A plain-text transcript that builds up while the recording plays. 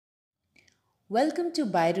Welcome to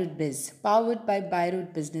Byroot Biz, powered by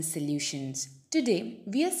Byroot Business Solutions. Today,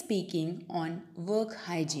 we are speaking on work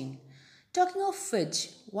hygiene. Talking of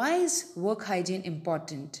which, why is work hygiene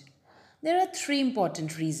important? There are three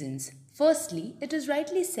important reasons. Firstly, it is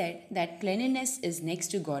rightly said that cleanliness is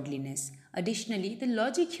next to godliness. Additionally, the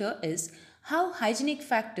logic here is how hygienic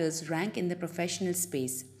factors rank in the professional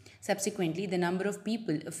space. Subsequently, the number of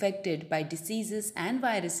people affected by diseases and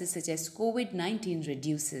viruses such as COVID-19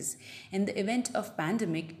 reduces. In the event of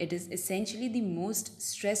pandemic, it is essentially the most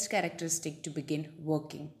stressed characteristic to begin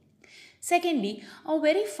working. Secondly, a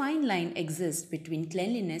very fine line exists between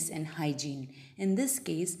cleanliness and hygiene. In this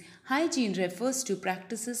case, hygiene refers to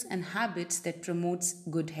practices and habits that promotes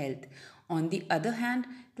good health. On the other hand,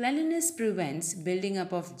 cleanliness prevents building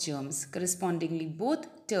up of germs. Correspondingly,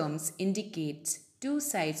 both terms indicates two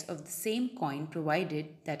sides of the same coin provided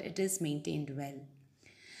that it is maintained well.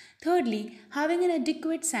 Thirdly, having an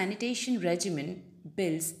adequate sanitation regimen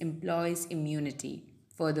builds employees' immunity.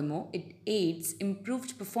 Furthermore, it aids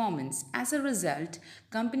improved performance. As a result,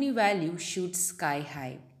 company value shoots sky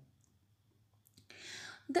high.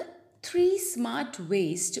 The three smart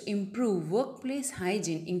ways to improve workplace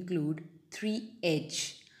hygiene include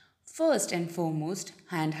 3H. First and foremost,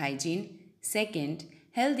 hand hygiene. Second,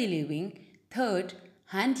 healthy living. Third,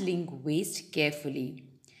 handling waste carefully.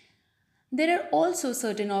 There are also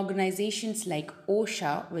certain organizations like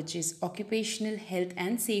OSHA, which is Occupational Health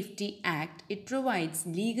and Safety Act. It provides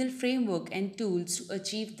legal framework and tools to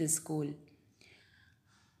achieve this goal.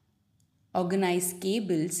 Organize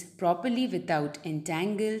cables properly without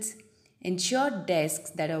entangles. Ensure desks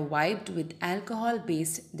that are wiped with alcohol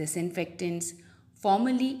based disinfectants.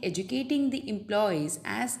 Formally educating the employees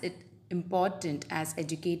as important as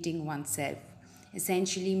educating oneself.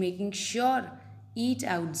 Essentially making sure eat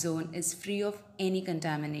out zone is free of any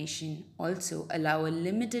contamination. Also allow a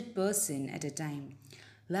limited person at a time.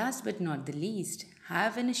 Last but not the least,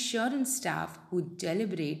 have an assurance staff who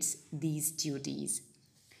deliberates these duties.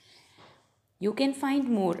 You can find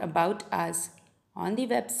more about us on the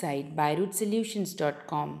website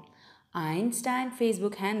byrootsolutions.com. Our Insta and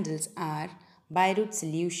Facebook handles are Byroot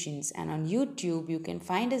Solutions, and on YouTube you can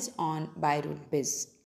find us on Byroot Biz.